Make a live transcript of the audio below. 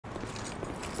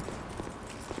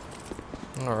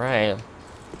Alright.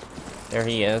 There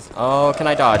he is. Oh, can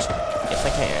I dodge? Yes, I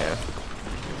can.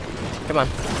 Come on.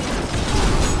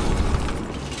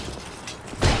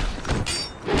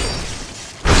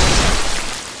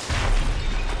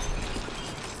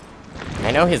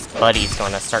 I know his buddy's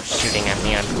gonna start shooting at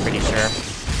me, I'm pretty sure.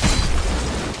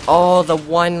 Oh, the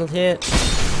one hit.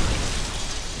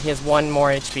 He has 1 more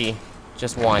HP.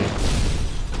 Just 1.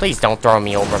 Please don't throw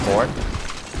me overboard.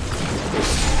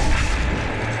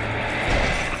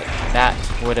 That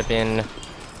would have been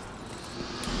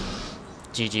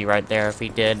GG right there if he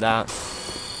did that.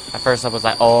 At first I was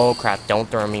like, oh crap, don't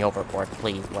throw me overboard,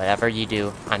 please. Whatever you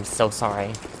do, I'm so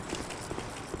sorry.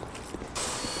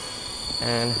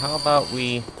 And how about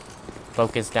we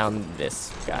focus down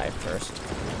this guy first?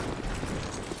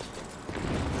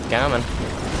 Coming.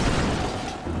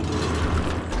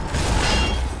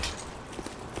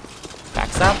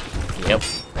 Backstab? Yep.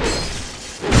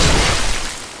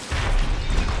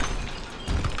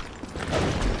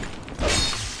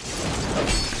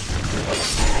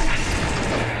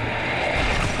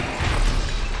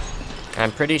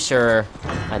 I'm pretty sure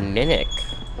a mimic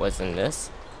was in this.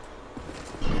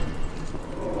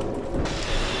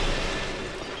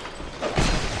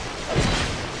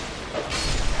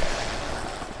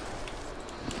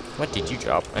 What did you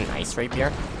drop? An ice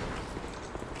rapier?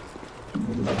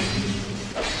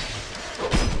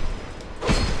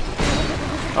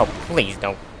 Oh, please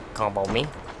don't combo me.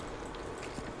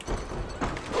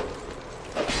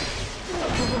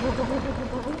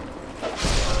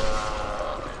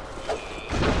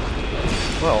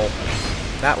 Whoa,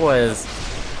 that was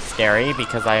scary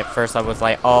because at first I was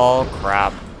like, oh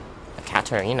crap, a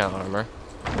Katarina armor.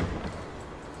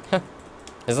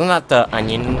 Isn't that the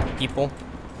onion people?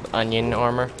 The onion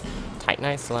armor?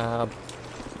 Titanite slab.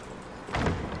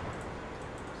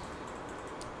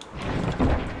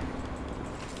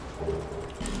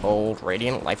 Old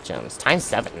radiant life gems. Times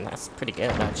 7, that's pretty good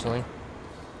actually.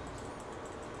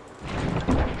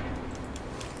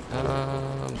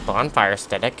 Bonfire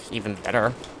aesthetic, even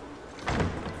better.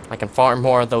 I can farm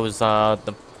more of those,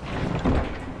 the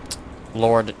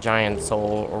Lord Giant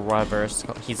Soul, or whatever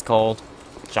he's called.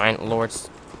 Giant Lords.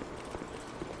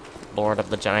 Lord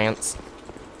of the Giants.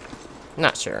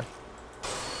 Not sure.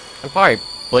 I'm probably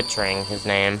butchering his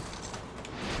name.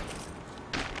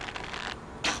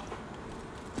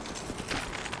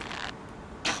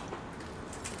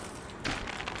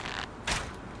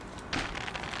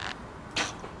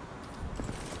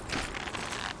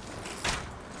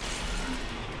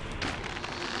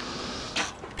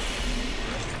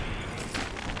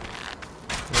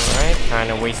 Kind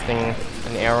of wasting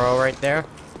an arrow right there.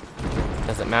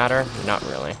 Does it matter? Not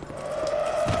really.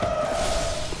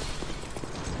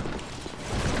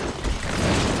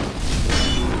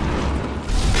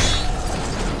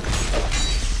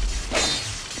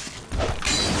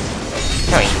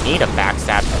 No, you need a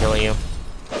backstab to kill you.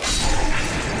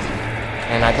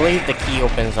 And I believe the key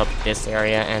opens up this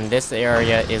area, and this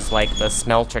area is like the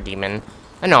smelter demon.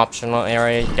 An optional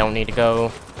area, you don't need to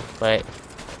go, but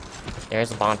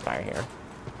there's a bonfire here.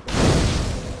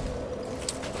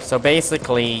 So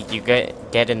basically, you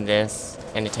get in this,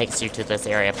 and it takes you to this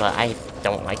area, but I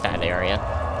don't like that area.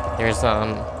 There's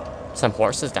some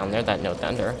horses down there that know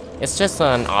thunder. It's just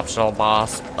an optional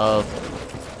boss of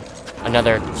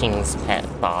another king's pet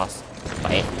boss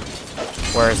fight.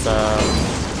 Whereas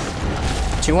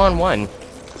 2-on-1.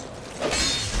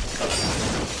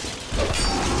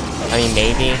 I mean,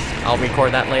 maybe I'll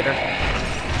record that later,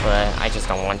 but I just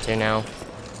don't want to now.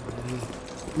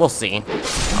 We'll see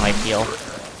how I feel.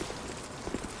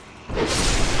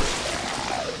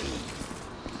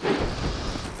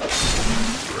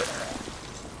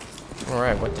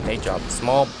 Alright, what did they drop?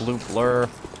 Small blue blur.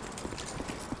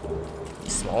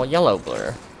 Small yellow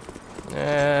blur.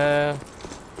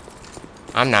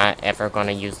 I'm not ever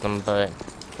gonna use them, but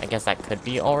I guess that could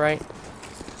be alright.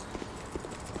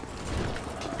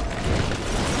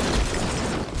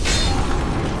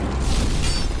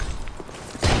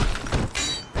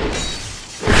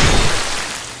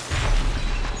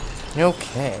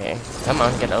 Okay, come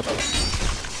on, get up.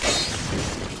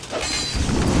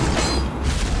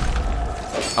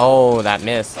 Oh, that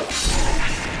missed.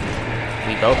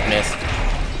 We both missed.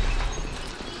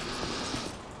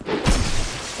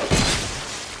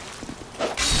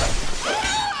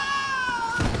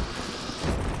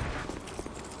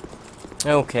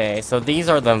 Okay, so these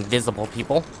are the invisible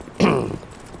people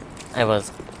I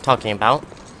was talking about.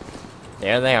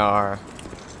 There they are.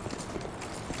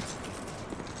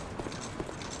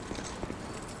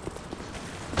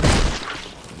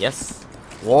 Yes.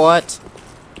 What?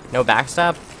 No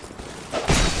backstab?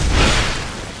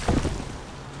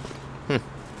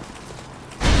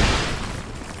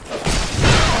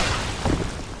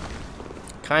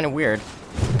 kind of weird.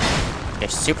 They're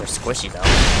super squishy though.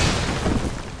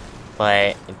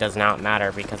 But it does not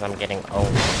matter because I'm getting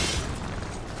owned.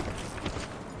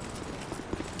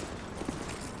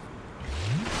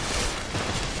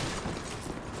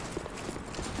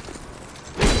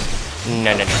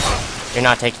 No, no, no. You're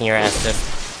not taking your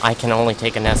Estus. I can only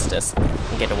take an Estus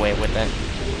and get away with it.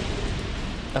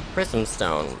 A prism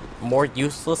stone. More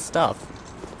useless stuff.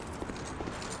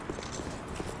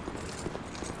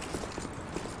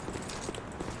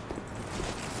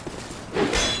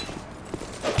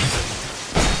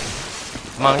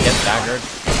 Come on, get staggered.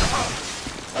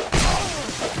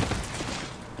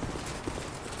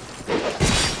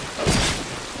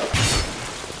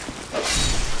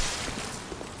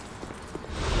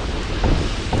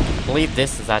 I believe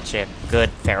this is actually a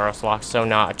good Pharaoh's Lock, so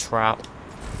not a trap.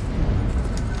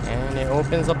 And it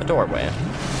opens up a doorway. To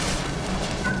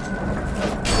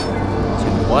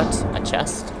what? A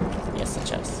chest? Yes, a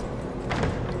chest.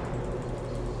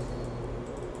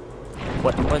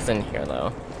 What was in here,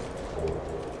 though?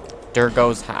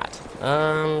 Durgo's hat.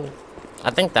 I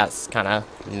think that's kind of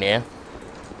meh.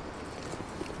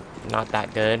 Not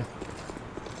that good.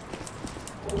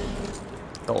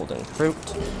 Golden fruit.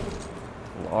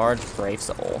 Large brave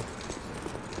soul.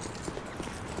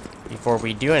 Before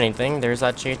we do anything, there's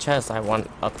actually a chest I want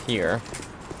up here.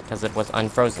 Because it was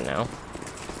unfrozen now.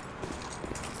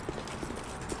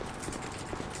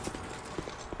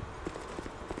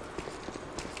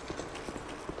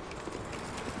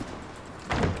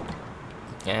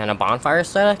 And a bonfire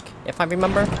stack, if I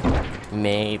remember?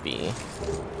 Maybe.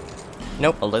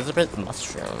 Nope, Elizabeth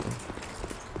Mushroom.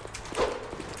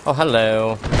 Oh,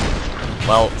 hello.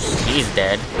 Well, she's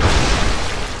dead.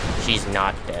 She's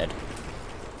not dead.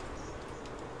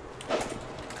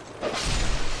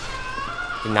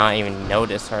 Did not even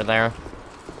notice her there.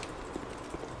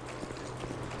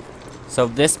 So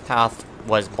this path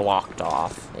was blocked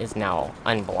off, is now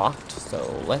unblocked.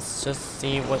 So let's just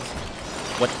see what's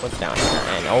down here.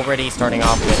 And already starting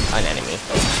off with an enemy.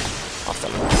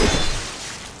 Awesome.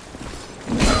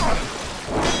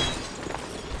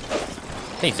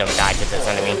 Please don't die to this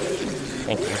enemy.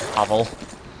 Thank you, Pavel.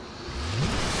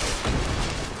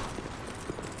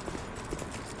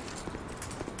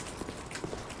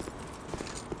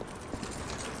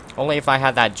 Only if I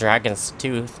had that dragon's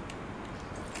tooth.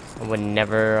 I would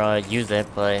never use it,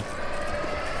 but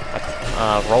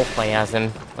roleplay as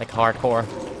him, like hardcore.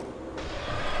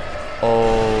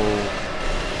 Oh,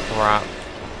 crap.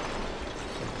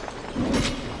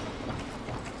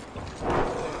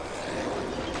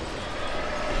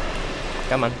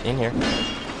 Come on, in here.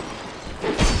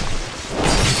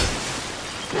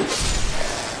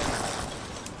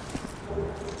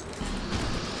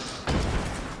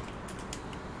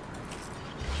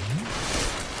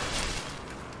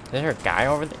 Is there a guy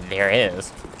over there? There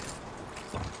is.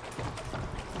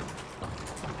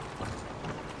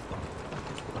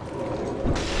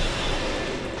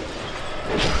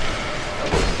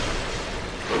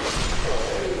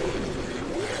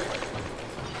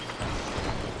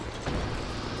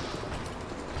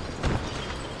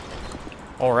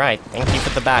 Alright, thank you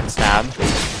for the backstab.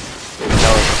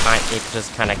 No, it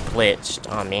just kind of glitched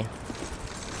on me.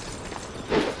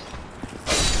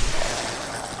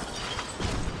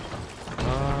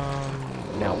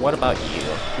 Now what about you?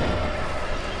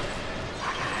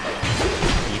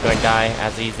 Are you going to die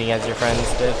as easy as your friends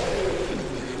did?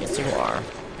 Yes, you are.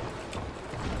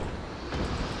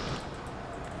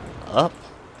 Up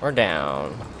or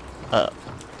down? Up.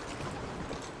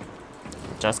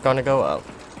 Just gonna go up.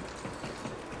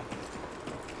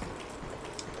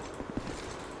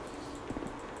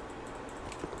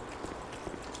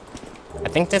 I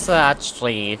think this is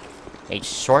actually a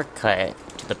shortcut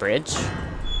to the bridge.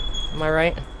 Am I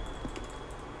right?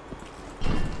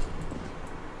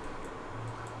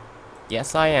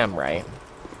 Yes, I am right.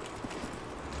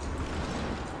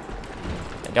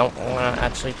 I don't want to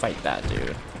actually fight that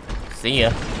dude. See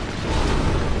ya.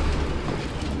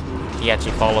 If he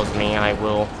actually follows me, I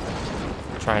will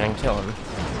try and kill him.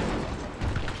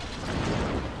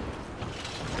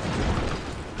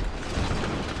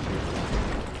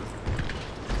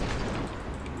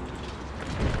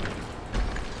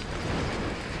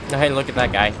 Hey, look at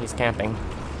that guy. He's camping.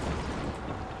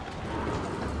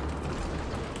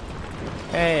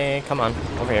 Hey, come on.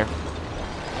 Over here.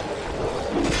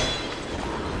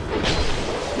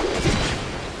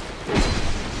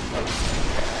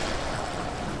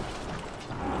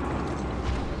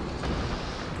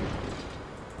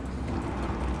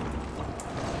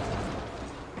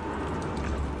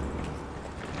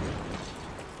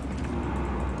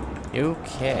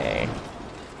 Okay.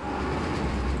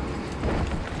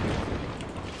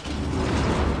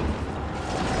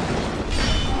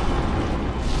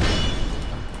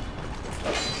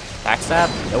 Backstab?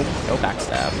 Nope, no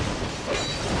backstab.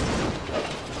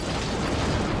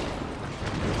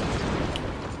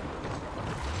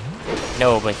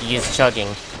 No, but he is chugging.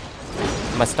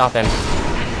 I must stop him.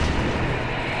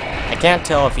 I can't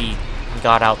tell if he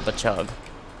got out the chug.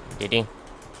 Did he?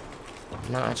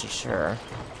 I'm not actually sure.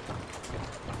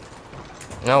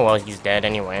 Oh well, he's dead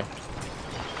anyway.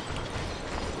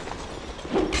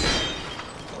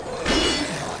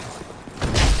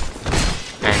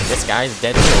 And this guy's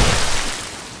dead too.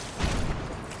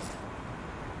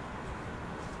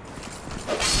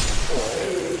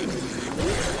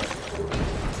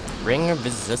 Ring of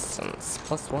Resistance,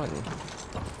 +1.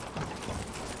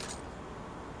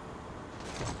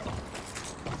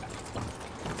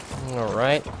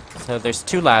 Alright, so there's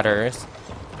 2 ladders.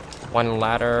 1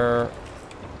 ladder...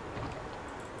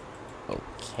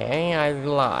 Okay, I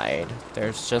lied.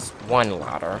 There's just 1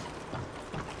 ladder.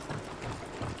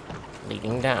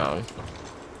 Leading down.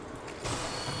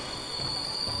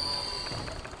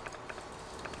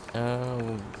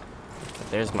 Oh...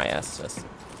 There's my Estus.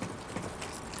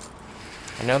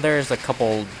 I know there's a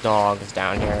couple dogs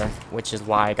down here, which is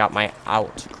why I got my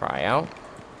outcry out.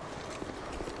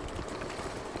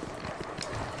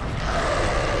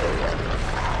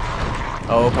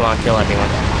 Oh, come on, kill everyone.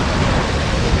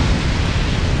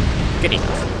 Good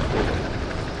enough.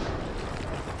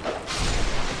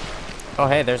 Oh,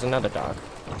 hey, there's another dog.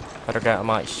 Better get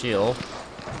my shield.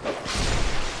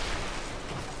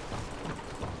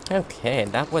 Okay,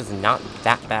 that was not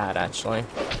that bad, actually.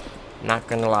 Not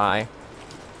gonna lie.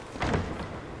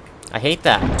 I hate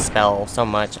that spell so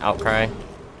much, Outcry.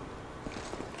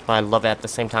 But I love it at the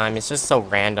same time. It's just so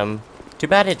random. Too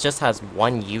bad it just has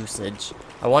 1 usage.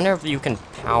 I wonder if you can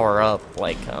power up,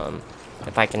 like,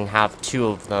 if I can have 2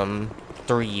 of them,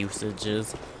 3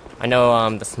 usages. I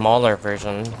know, the smaller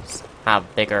versions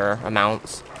have bigger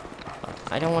amounts. But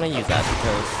I don't want to use that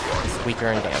because it's weaker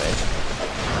in damage.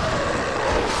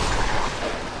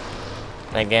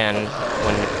 Again,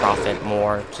 wouldn't profit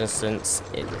more, just since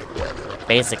it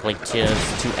basically does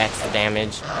 2x the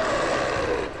damage.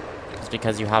 Just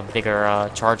because you have bigger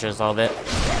charges of it.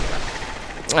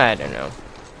 I don't know.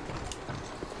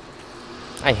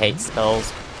 I hate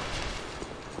spells.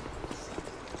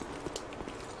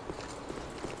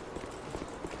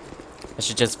 I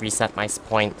should just reset my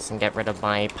points and get rid of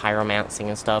my pyromancing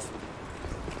and stuff.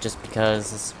 Just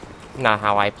because it's not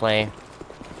how I play.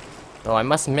 Though I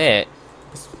must admit,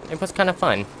 it was kind of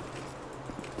fun.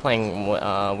 Playing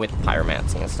with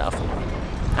pyromancing and stuff.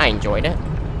 I enjoyed it.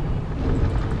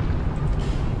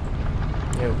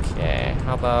 Okay,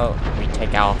 how about we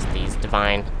take out these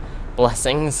divine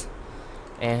blessings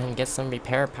and get some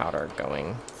repair powder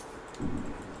going.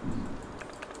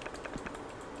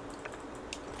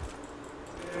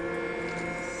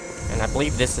 And I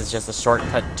believe this is just a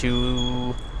shortcut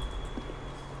to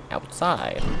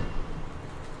outside.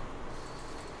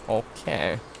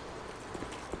 Okay.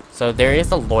 So there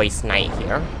is a Loyce knight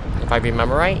here. If I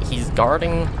remember right, he's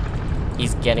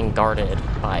getting guarded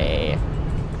by a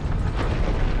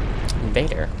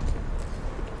invader.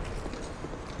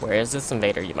 Where is this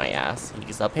invader, you might ask?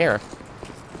 He's up here.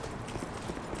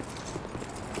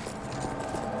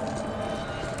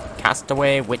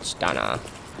 Castaway Witch Donna.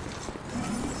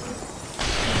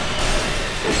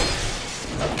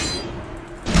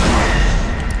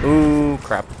 Ooh,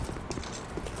 crap.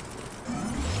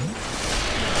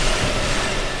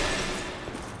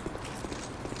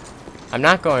 I'm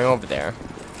not going over there.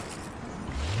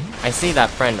 I see that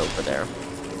friend over there.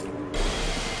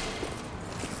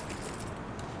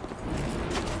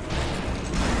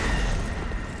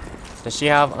 Does she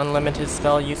have unlimited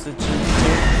spell usage too?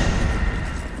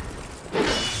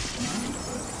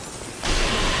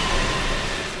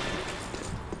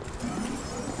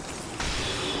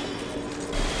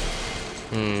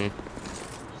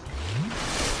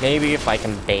 Maybe if I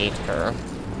can bait her.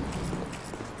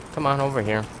 Come on over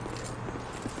here.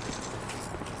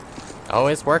 Oh,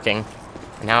 it's working.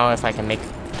 Now if I can make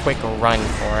a quick run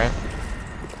for it.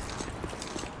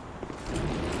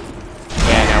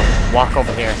 Yeah, now walk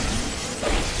over here.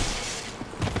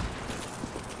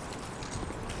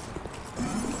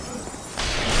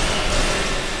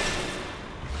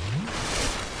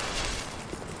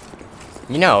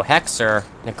 You know, Hexer,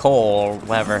 Nicole, or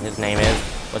whatever his name is,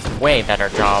 was a way better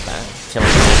job at killing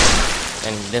me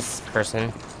than this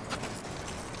person.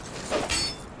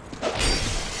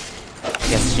 I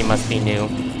guess she must be new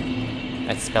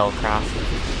at spellcraft.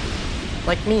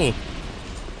 Like me.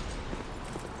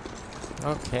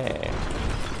 Okay.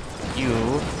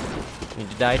 You need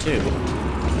to die too.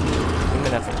 Give me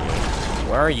enough of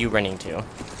you. Where are you running to?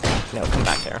 No, come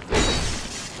back here.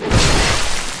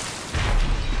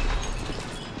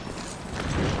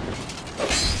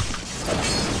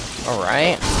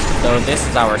 Alright, so this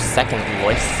is our second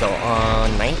Loyce, so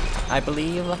night, I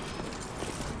believe.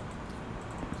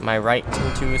 Am I right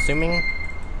into assuming?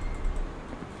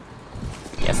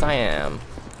 Yes, I am.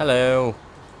 Hello.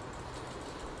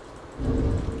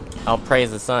 I'll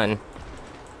praise the sun.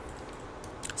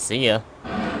 See ya.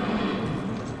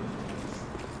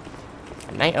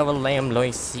 A Knight of a Lamb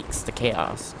Loyce seeks the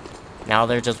chaos. Now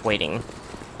they're just waiting.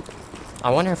 I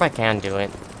wonder if I can do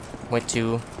it. With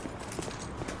 2.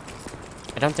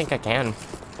 I don't think I can.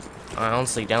 I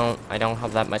honestly don't. I don't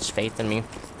have that much faith in me.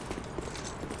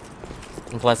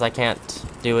 And plus I can't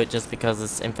do it just because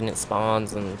it's infinite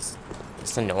spawns and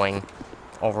it's annoying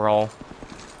overall.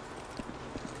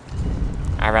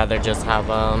 I'd rather just have,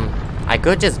 I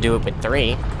could just do it with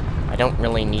 3. I don't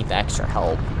really need the extra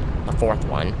help. The 4th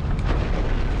one.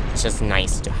 It's just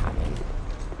nice to have him.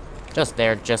 Just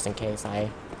there, just in case I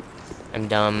am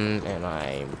dumb and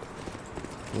I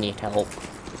need help.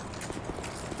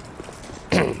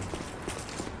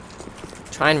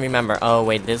 Trying to remember. Oh,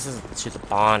 wait, this is to the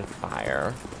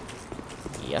bonfire.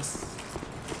 Yes.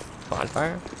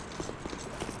 Bonfire?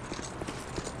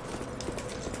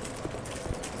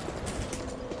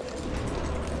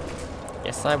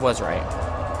 Yes, I was right.